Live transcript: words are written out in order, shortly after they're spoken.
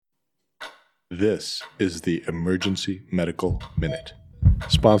This is the Emergency Medical Minute,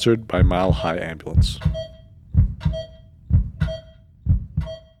 sponsored by Mile High Ambulance.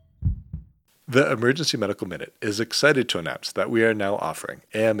 The Emergency Medical Minute is excited to announce that we are now offering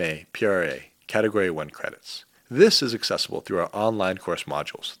AMA PRA Category 1 credits. This is accessible through our online course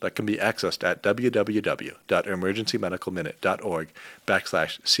modules that can be accessed at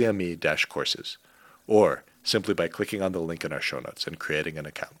www.emergencymedicalminute.org/CME-courses, or simply by clicking on the link in our show notes and creating an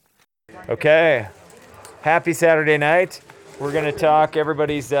account. Okay, happy Saturday night. We're going to talk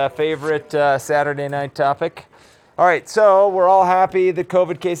everybody's favorite Saturday night topic. All right, so we're all happy that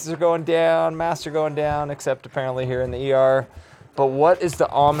COVID cases are going down, masks are going down, except apparently here in the ER. But what is the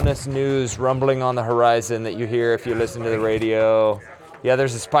ominous news rumbling on the horizon that you hear if you listen to the radio? Yeah,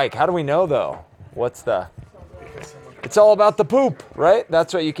 there's a spike. How do we know, though? It's all about the poop, right?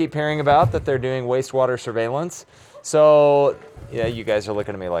 That's what you keep hearing about, that they're doing wastewater surveillance. So, yeah, you guys are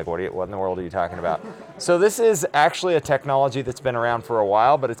looking at me like, what in the world are you talking about? So this is actually a technology that's been around for a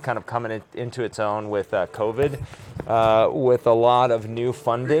while, but it's kind of coming into its own with COVID, with a lot of new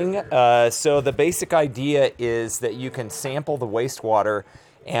funding. So the basic idea is that you can sample the wastewater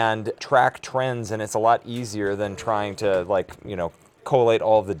and track trends, and it's a lot easier than trying to, collate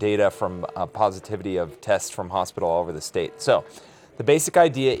all of the data from positivity of tests from hospital all over the state. So the basic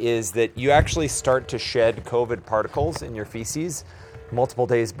idea is that you actually start to shed COVID particles in your feces multiple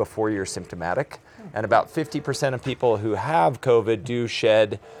days before you're symptomatic. And about 50% of people who have COVID do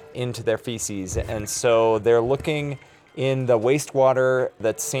shed into their feces. And so they're looking in the wastewater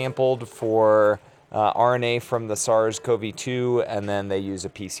that's sampled for RNA from the SARS-CoV-2, and then they use a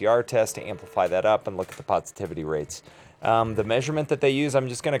PCR test to amplify that up and look at the positivity rates. The measurement that they use, I'm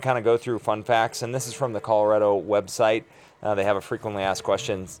just going to kind of go through fun facts, and this is from the Colorado website. They have a frequently asked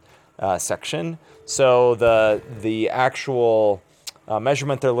questions section. So the actual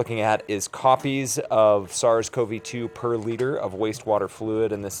measurement they're looking at is copies of SARS-CoV-2 per liter of wastewater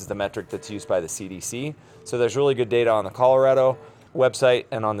fluid, and this is the metric that's used by the CDC. So there's really good data on the Colorado website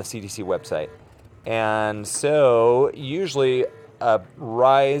and on the CDC website. And so usually a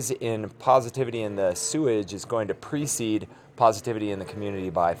rise in positivity in the sewage is going to precede positivity in the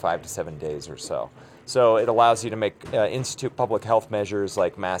community by 5 to 7 days or so. So it allows you to institute public health measures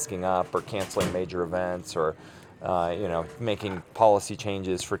like masking up or canceling major events or making policy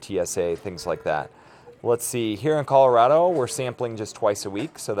changes for TSA, things like that. Let's see, here in Colorado, we're sampling just twice a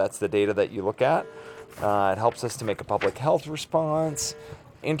week, so that's the data that you look at. It helps us to make a public health response.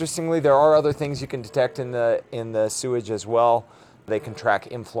 Interestingly, there are other things you can detect in the sewage as well. They can track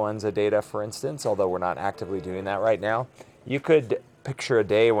influenza data, for instance, although we're not actively doing that right now. You could picture a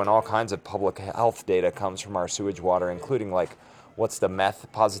day when all kinds of public health data comes from our sewage water, including what's the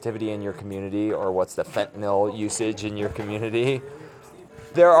meth positivity in your community or what's the fentanyl usage in your community.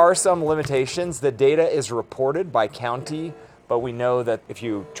 There are some limitations. The data is reported by county, but we know that if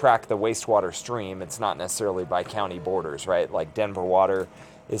you track the wastewater stream, it's not necessarily by county borders, right? Like Denver Water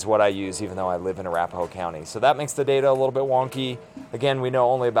is what I use even though I live in Arapahoe County. So that makes the data a little bit wonky. Again, we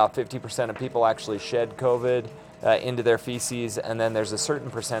know only about 50% of people actually shed COVID into their feces, and then there's a certain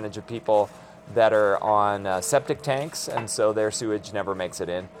percentage of people that are on septic tanks, and so their sewage never makes it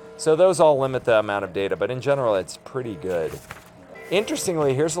in. So those all limit the amount of data, but in general, it's pretty good.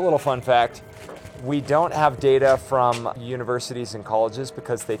 Interestingly, here's a little fun fact. We don't have data from universities and colleges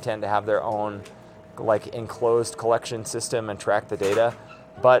because they tend to have their own enclosed collection system and track the data.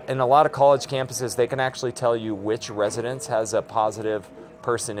 But in a lot of college campuses, they can actually tell you which residence has a positive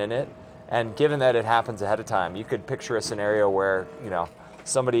person in it. And given that it happens ahead of time, you could picture a scenario where,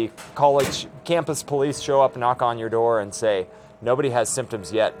 college campus police show up, knock on your door and say, nobody has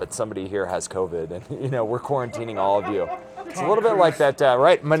symptoms yet, but somebody here has COVID. And, we're quarantining all of you. It's a little bit like that,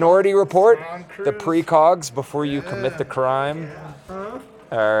 right? Minority Report, the precogs before you commit the crime.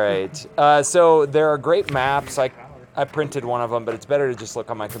 All right. So there are great maps. I printed one of them, but it's better to just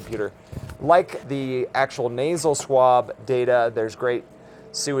look on my computer. Like the actual nasal swab data, there's great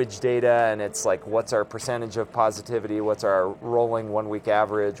sewage data, and it's what's our percentage of positivity, what's our rolling 1 week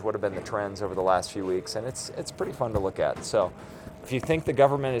average, what have been the trends over the last few weeks, and it's pretty fun to look at. So if you think the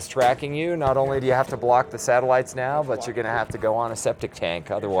government is tracking you, not only do you have to block the satellites now, but you're going to have to go on a septic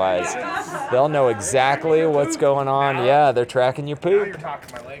tank. Otherwise, they'll know exactly what's going on. Yeah, they're tracking your poop. Now you're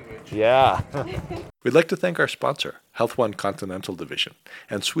talking my language. Yeah. We'd like to thank our sponsor, Health One Continental Division,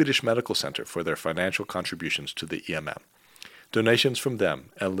 and Swedish Medical Center for their financial contributions to the EMM. Donations from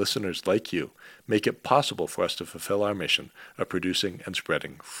them and listeners like you make it possible for us to fulfill our mission of producing and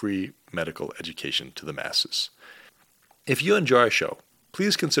spreading free medical education to the masses. If you enjoy our show,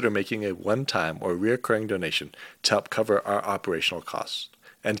 please consider making a one-time or recurring donation to help cover our operational costs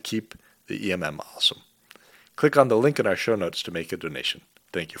and keep the EMM awesome. Click on the link in our show notes to make a donation.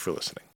 Thank you for listening.